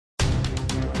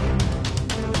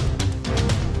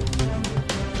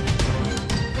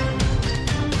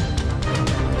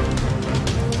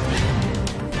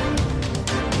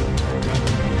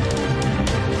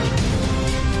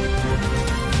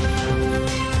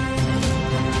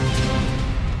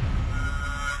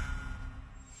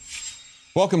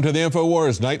Welcome to the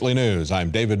INFOWARS Nightly News.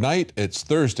 I'm David Knight. It's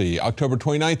Thursday, October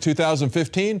 29,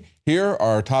 2015. Here are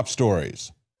our top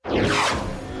stories.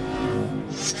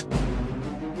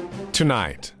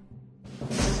 Tonight,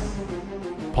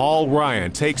 Paul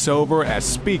Ryan takes over as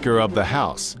Speaker of the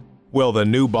House. Will the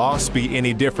new boss be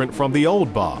any different from the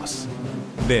old boss?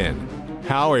 Then,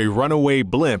 how a runaway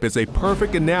blimp is a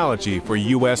perfect analogy for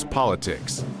U.S.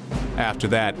 politics. After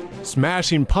that,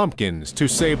 smashing pumpkins to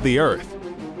save the earth.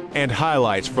 And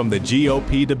highlights from the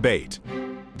GOP debate.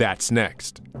 That's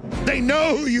next. They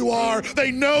know who you are.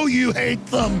 They know you hate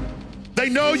them. They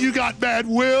know you got bad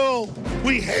will.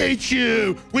 We hate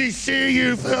you. We see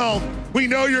you, Phil. We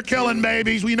know you're killing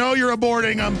babies. We know you're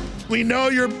aborting them. We know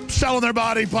you're selling their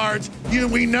body parts.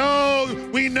 We know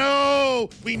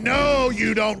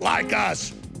you don't like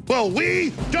us. Well,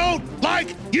 we don't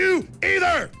like you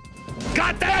either.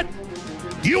 Got that?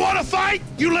 You want to fight,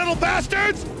 you little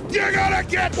bastards? You're gonna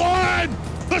get one!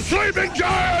 The sleeping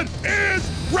giant is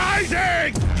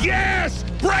rising! Yes!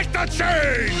 Break the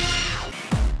chain!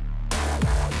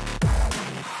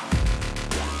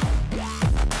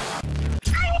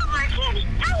 I want more candy!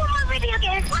 I want more video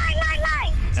games! Lie!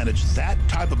 And it's that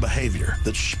type of behavior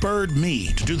that spurred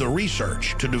me to do the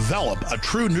research to develop a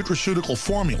true nutraceutical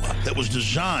formula that was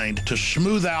designed to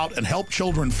smooth out and help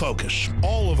children focus.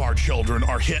 All of our children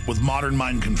are hit with modern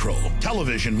mind control.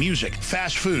 Television, music,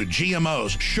 fast food,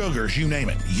 GMOs, sugars, you name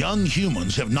it. Young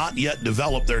humans have not yet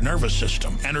developed their nervous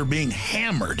system and are being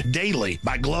hammered daily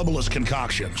by globalist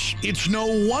concoctions. It's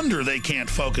no wonder they can't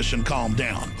focus and calm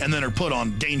down and then are put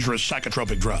on dangerous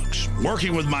psychotropic drugs.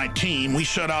 Working with my team, we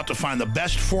set out to find the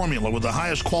best formula with the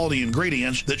highest quality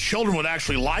ingredients that children would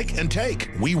actually like and take.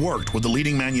 We worked with the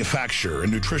leading manufacturer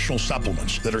in nutritional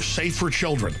supplements that are safe for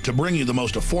children to bring you the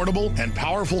most affordable and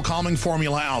powerful calming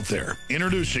formula out there.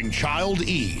 Introducing Child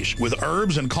Ease with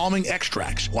herbs and calming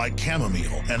extracts like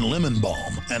chamomile and lemon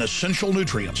balm and essential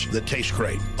nutrients that taste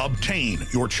great. Obtain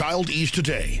your Child Ease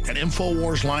today at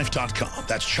InfoWarsLife.com.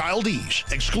 That's Child Ease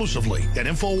exclusively at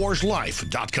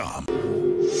InfoWarsLife.com.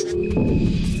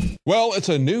 Well, it's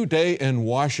a new day in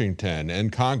Washington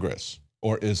and Congress,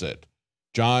 or is it?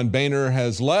 John Boehner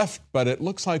has left, but it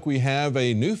looks like we have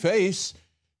a new face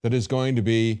that is going to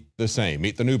be the same.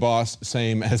 Meet the new boss,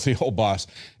 same as the old boss.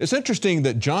 It's interesting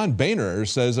that John Boehner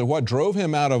says that what drove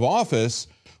him out of office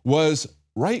was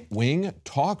right-wing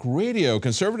talk radio,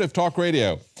 conservative talk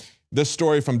radio. This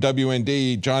story from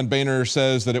WND, John Boehner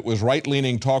says that it was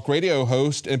right-leaning talk radio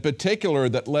hosts in particular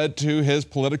that led to his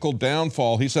political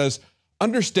downfall. He says,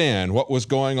 understand what was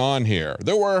going on here.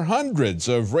 There were hundreds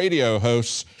of radio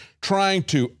hosts trying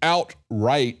to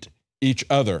outright each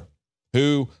other,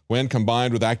 who, when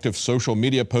combined with active social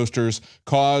media posters,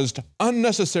 caused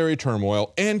unnecessary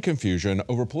turmoil and confusion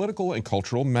over political and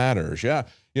cultural matters. Yeah,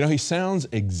 you know, he sounds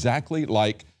exactly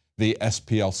like the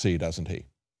SPLC, doesn't he?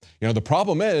 You know, the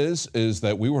problem is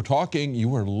that we were talking, you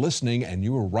were listening, and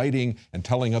you were writing and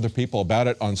telling other people about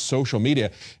it on social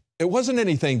media. It wasn't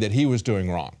anything that he was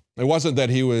doing wrong. It wasn't that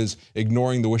he was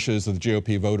ignoring the wishes of the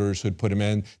GOP voters who'd put him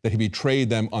in, that he betrayed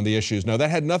them on the issues. No, that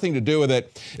had nothing to do with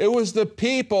it. It was the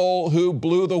people who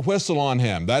blew the whistle on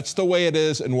him. That's the way it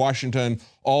is in Washington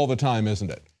all the time, isn't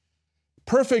it?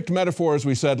 Perfect metaphor, as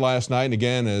we said last night, and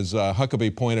again, as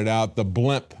Huckabee pointed out, the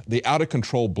blimp, the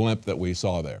out-of-control blimp that we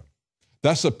saw there.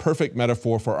 That's a perfect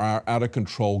metaphor for our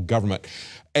out-of-control government.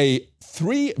 A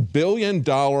 $3 billion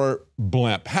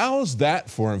blimp. How's that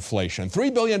for inflation?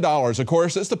 $3 billion, of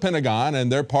course, it's the Pentagon,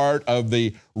 and they're part of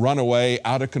the runaway,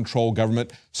 out-of-control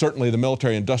government. Certainly the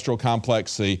military-industrial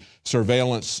complex, the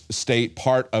surveillance state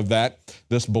part of that.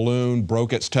 This balloon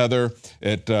broke its tether.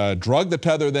 It drug the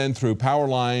tether then through power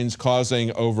lines,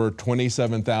 causing over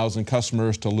 27,000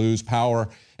 customers to lose power.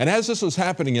 And as this was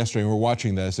happening yesterday, and we're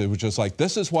watching this, it was just like,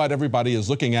 this is what everybody is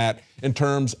looking at in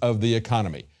terms of the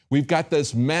economy. We've got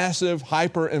this massive,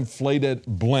 hyperinflated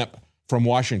blimp from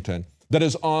Washington that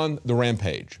is on the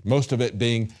rampage, most of it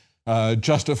being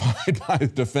justified by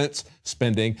defense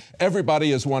spending.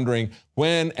 Everybody is wondering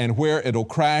when and where it'll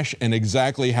crash and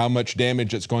exactly how much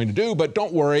damage it's going to do. But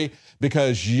don't worry,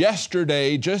 because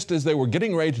yesterday, just as they were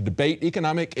getting ready to debate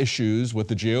economic issues with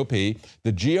the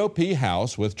GOP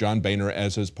House, with John Boehner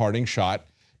as his parting shot,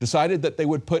 decided that they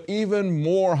would put even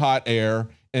more hot air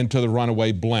into the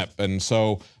runaway blimp. And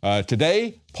so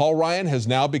today, Paul Ryan has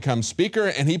now become Speaker,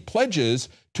 and he pledges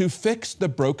to fix the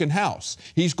broken house.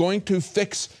 He's going to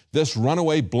fix this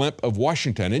runaway blimp of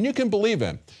Washington. And you can believe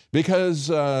him because,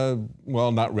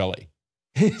 well, not really.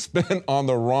 He's been on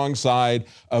the wrong side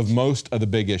of most of the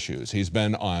big issues. He's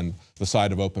been on the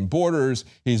side of open borders.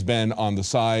 He's been on the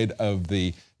side of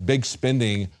the big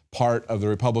spending part of the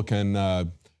Republican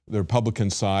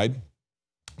side.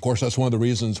 Of course, that's one of the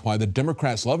reasons why the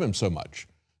Democrats love him so much.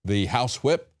 The House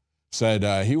whip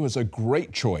said he was a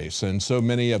great choice, and so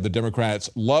many of the Democrats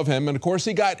love him. And of course,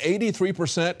 he got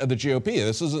 83% of the GOP.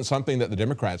 This isn't something that the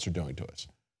Democrats are doing to us.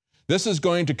 This is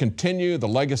going to continue the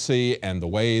legacy and the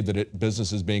way that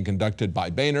business is being conducted by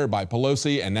Boehner, by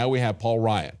Pelosi, and now we have Paul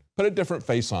Ryan. Put a different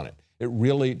face on it. It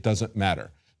really doesn't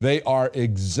matter. They are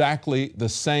exactly the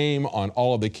same on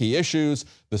all of the key issues,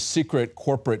 the secret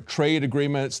corporate trade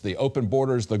agreements, the open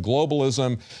borders, the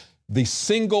globalism, the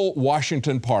single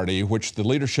Washington party, which the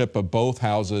leadership of both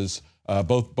houses,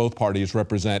 both parties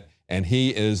represent, and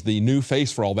he is the new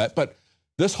face for all that. But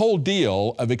this whole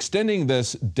deal of extending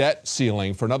this debt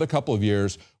ceiling for another couple of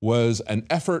years was an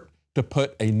effort to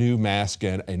put a new mask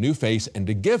in, a new face, and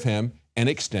to give him an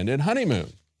extended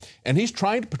honeymoon. And he's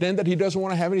trying to pretend that he doesn't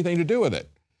want to have anything to do with it.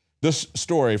 This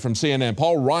story from CNN,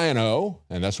 Paul Ryan-O,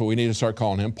 and that's what we need to start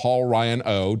calling him, Paul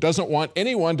Ryan-O, doesn't want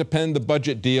anyone to pin the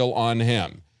budget deal on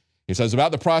him. He says,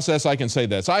 about the process, I can say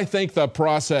this. I think the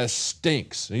process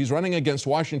stinks. He's running against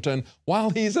Washington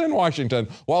while he's in Washington,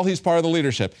 while he's part of the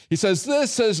leadership. He says,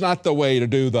 this is not the way to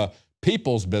do the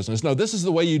people's business. No, this is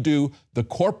the way you do the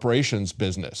corporation's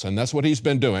business. And that's what he's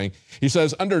been doing. He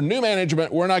says, under new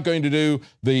management, we're not going to do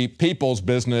the people's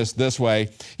business this way.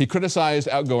 He criticized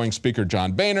outgoing Speaker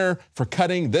John Boehner for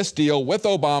cutting this deal with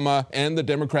Obama and the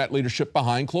Democrat leadership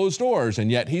behind closed doors.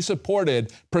 And yet he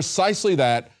supported precisely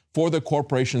that for the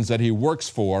corporations that he works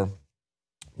for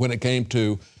when it came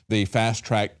to the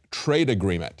fast-track trade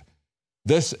agreement.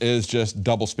 This is just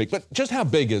doublespeak. But just how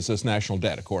big is this national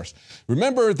debt, of course?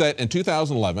 Remember that in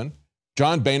 2011,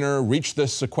 John Boehner reached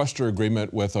this sequester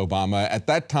agreement with Obama. At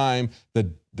that time, the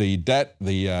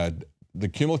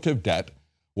cumulative debt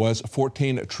was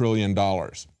 $14 trillion.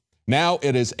 Now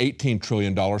it is $18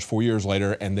 trillion 4 years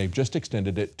later, and they've just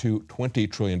extended it to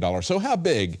 $20 trillion. So how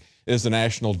big is the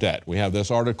national debt? We have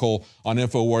this article on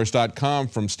INFOWARS.com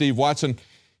from Steve Watson.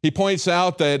 He points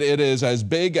out that it is as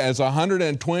big as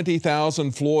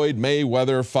 120,000 Floyd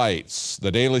Mayweather fights. The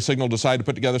Daily Signal decided to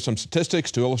put together some statistics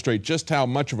to illustrate just how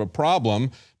much of a problem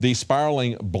the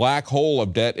spiraling black hole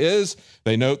of debt is.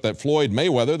 They note that Floyd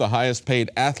Mayweather, the highest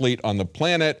paid athlete on the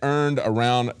planet, earned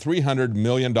around $300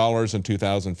 million in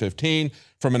 2015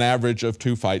 from an average of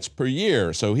 2 fights per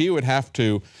year. So he would have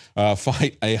to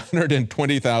fight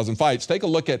 120,000 fights. Take a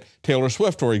look at Taylor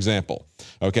Swift, for example.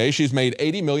 Okay, she's made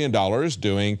 $80 million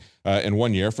doing in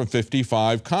 1 year from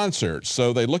 55 concerts.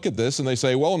 So they look at this and they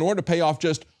say, well, in order to pay off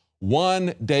just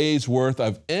 1 day's worth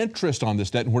of interest on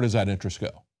this debt, and where does that interest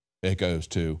go? It goes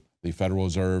to the Federal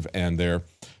Reserve and the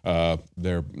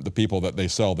people that they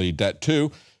sell the debt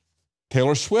to.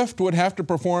 Taylor Swift would have to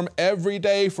perform every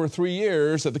day for 3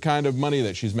 years at the kind of money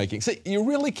that she's making. See, you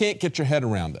really can't get your head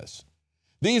around this.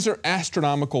 These are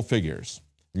astronomical figures.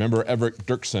 Remember Everett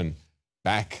Dirksen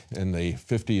back in the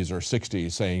 50s or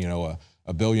 60s saying, you know,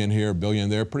 a billion here, a billion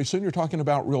there. Pretty soon you're talking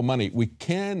about real money. We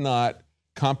cannot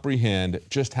comprehend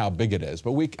just how big it is.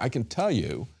 But I can tell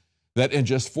you that in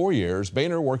just 4 years,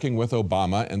 Boehner, working with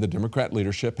Obama and the Democrat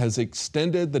leadership, has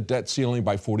extended the debt ceiling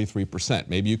by 43%.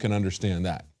 Maybe you can understand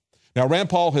that. Now, Rand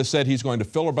Paul has said he's going to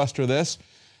filibuster this,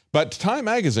 but Time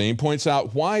magazine points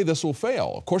out why this will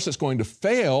fail. Of course, it's going to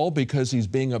fail because he's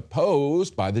being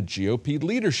opposed by the GOP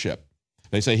leadership.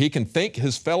 They say he can thank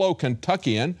his fellow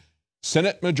Kentuckian,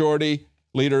 Senate Majority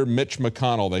Leader Mitch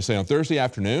McConnell. They say on Thursday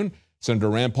afternoon, Senator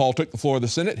Rand Paul took the floor of the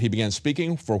Senate. He began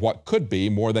speaking for what could be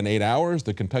more than 8 hours.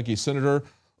 The Kentucky senator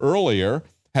earlier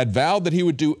had vowed that he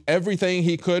would do everything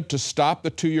he could to stop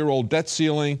the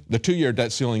 2-year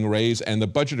debt ceiling raise, and the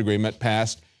budget agreement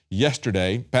passed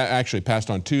yesterday, actually passed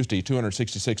on Tuesday,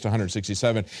 266 to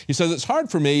 167. He says, it's hard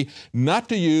for me not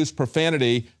to use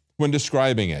profanity when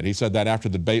describing it. He said that after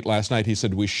the debate last night. He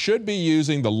said, we should be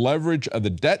using the leverage of the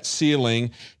debt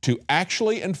ceiling to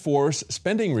actually enforce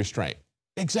spending restraint.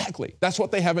 Exactly. That's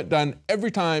what they haven't done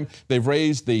every time they've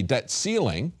raised the debt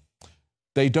ceiling.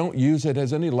 They don't use it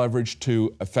as any leverage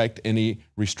to affect any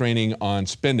restraining on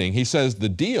spending. He says the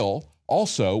deal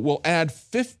also will add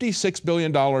 $56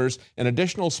 billion in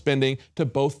additional spending to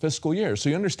both fiscal years. So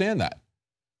you understand that.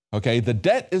 Okay, the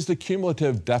debt is the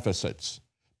cumulative deficits.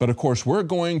 But of course, we're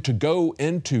going to go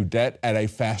into debt at a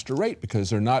faster rate because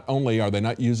they're not only are they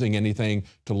not using anything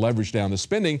to leverage down the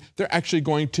spending, they're actually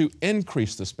going to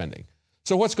increase the spending.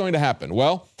 So what's going to happen?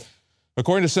 Well,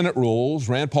 according to Senate rules,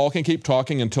 Rand Paul can keep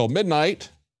talking until midnight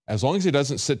as long as he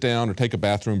doesn't sit down or take a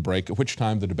bathroom break, at which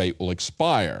time the debate will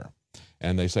expire.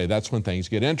 And they say that's when things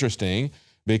get interesting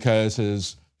because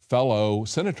his fellow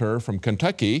senator from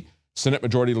Kentucky, Senate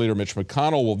Majority Leader Mitch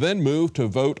McConnell, will then move to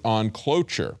vote on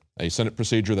cloture, a Senate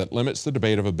procedure that limits the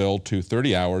debate of a bill to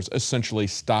 30 hours, essentially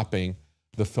stopping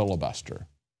the filibuster.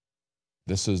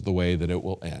 this is the way that it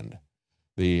will end.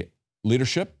 The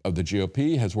leadership of the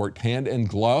GOP has worked hand in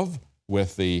glove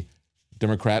with the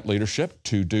Democrat leadership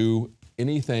to do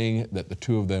anything that the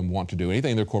two of them want to do,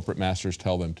 anything their corporate masters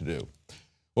tell them to do.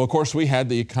 Well, of course, we had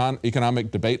the economic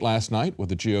debate last night with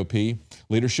the GOP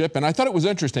leadership, and I thought it was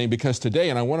interesting because today,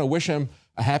 and I want to wish him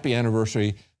a happy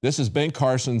anniversary, this is Ben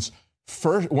Carson's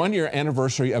first one-year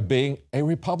anniversary of being a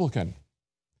Republican.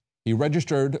 He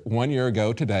registered 1 year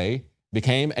ago today,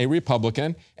 became a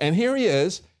Republican, and here he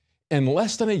is. In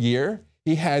less than a year,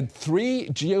 he had 3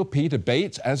 GOP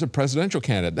debates as a presidential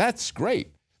candidate. That's great.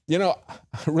 You know,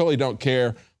 I really don't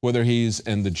care whether he's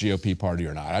in the GOP party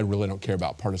or not. I really don't care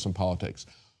about partisan politics.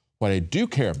 What I do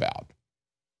care about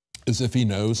is if he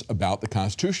knows about the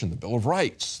Constitution, the Bill of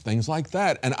Rights, things like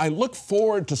that. And I look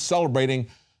forward to celebrating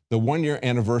the 1 year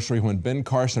anniversary when Ben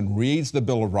Carson reads the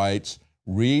Bill of Rights,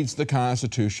 reads the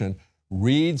Constitution,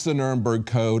 reads the Nuremberg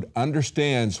Code,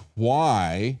 understands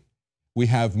why we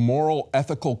have moral,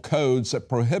 ethical codes that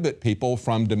prohibit people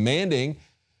from demanding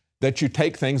that you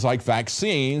take things like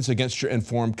vaccines against your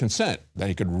informed consent. That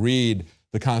he could read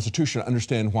the Constitution,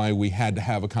 understand why we had to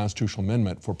have a constitutional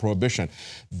amendment for prohibition.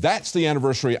 That's the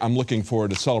anniversary I'm looking forward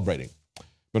to celebrating.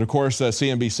 But of course,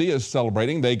 CNBC is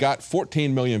celebrating. They got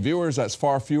 14 million viewers. That's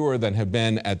far fewer than have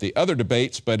been at the other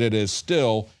debates, but it is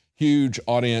still huge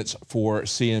audience for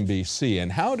CNBC.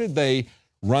 And how did they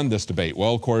run this debate?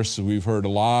 Well, of course, we've heard a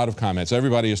lot of comments.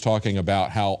 Everybody is talking about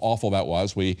how awful that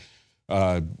was. We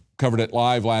covered it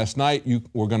live last night.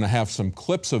 We're going to have some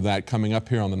clips of that coming up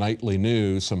here on the nightly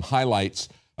news, some highlights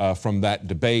from that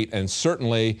debate. And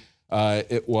certainly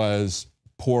it was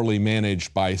poorly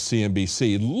managed by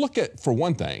CNBC. For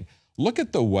one thing, look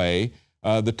at the way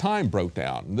the time broke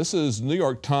down. This is New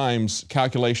York Times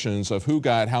calculations of who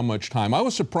got how much time. I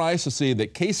was surprised to see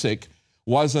that Kasich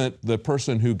wasn't the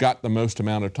person who got the most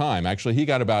amount of time. Actually, he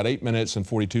got about 8 minutes and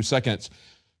 42 seconds.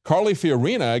 Carly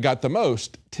Fiorina got the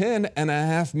most, 10 and a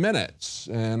half minutes.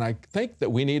 And I think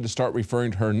that we need to start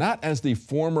referring to her not as the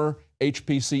former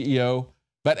HP CEO,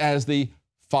 but as the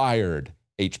fired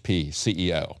HP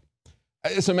CEO.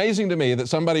 It's amazing to me that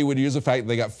somebody would use the fact that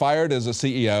they got fired as a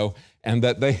CEO and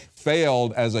that they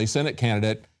failed as a Senate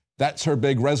candidate. That's her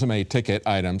big resume ticket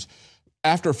items.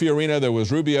 After Fiorina, there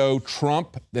was Rubio,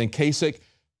 Trump, then Kasich.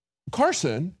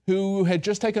 Carson, who had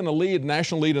just taken a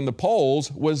national lead in the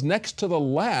polls, was next to the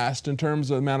last in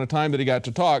terms of the amount of time that he got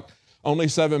to talk, only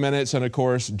 7 minutes. And of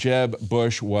course, Jeb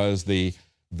Bush was the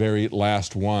very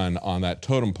last one on that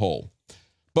totem pole.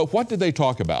 But what did they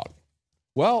talk about?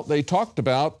 Well, they talked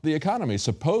about the economy,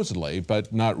 supposedly,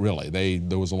 but not really.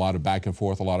 There was a lot of back and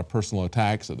forth, a lot of personal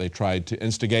attacks that they tried to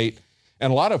instigate,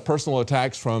 and a lot of personal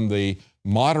attacks from the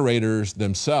moderators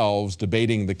themselves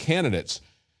debating the candidates.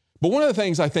 But one of the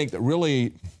things I think that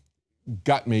really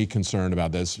got me concerned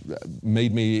about this,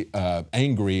 made me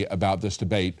angry about this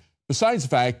debate, besides the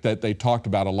fact that they talked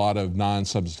about a lot of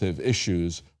non-substantive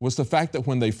issues, was the fact that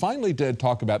when they finally did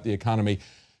talk about the economy,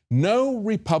 no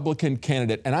Republican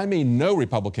candidate, and I mean no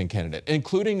Republican candidate,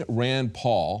 including Rand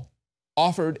Paul,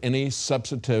 offered any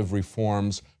substantive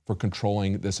reforms for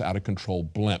controlling this out-of-control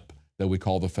blimp that we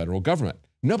call the federal government.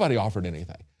 Nobody offered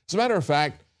anything. As a matter of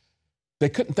fact, they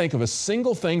couldn't think of a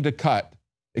single thing to cut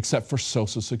except for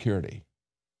Social Security.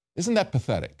 Isn't that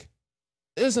pathetic?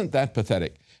 Isn't that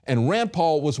pathetic? And Rand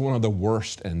Paul was one of the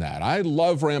worst in that. I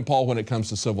love Rand Paul when it comes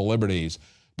to civil liberties,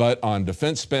 but on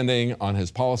defense spending, on his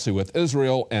policy with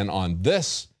Israel, and on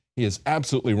this, he is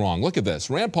absolutely wrong. Look at this.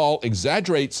 Rand Paul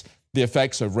exaggerates the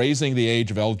effects of raising the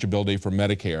age of eligibility for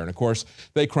Medicare. And of course,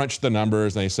 they crunched the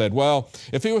numbers and they said, well,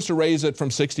 if he was to raise it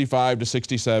from 65 to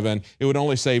 67, it would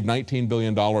only save $19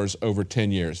 billion over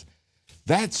 10 years.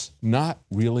 That's not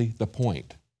really the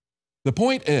point. The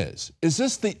point is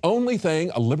this the only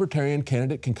thing a libertarian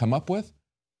candidate can come up with?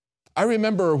 I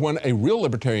remember when a real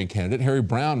libertarian candidate, Harry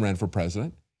Brown, ran for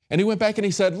president, and he went back and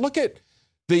he said, look at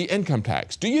the income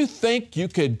tax. Do you think you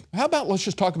could, how about let's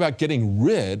just talk about getting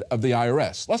rid of the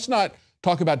IRS? Let's not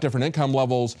talk about different income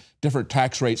levels, different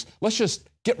tax rates. Let's just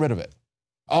get rid of it.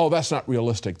 Oh, that's not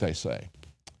realistic, they say.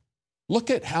 Look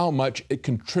at how much it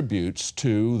contributes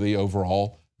to the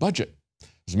overall budget.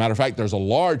 As a matter of fact, there's a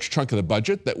large chunk of the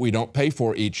budget that we don't pay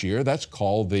for each year. That's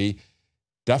called the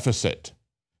deficit.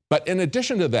 But in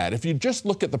addition to that, if you just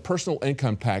look at the personal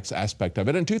income tax aspect of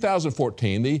it, in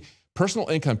 2014, the personal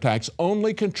income tax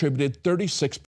only contributed 36%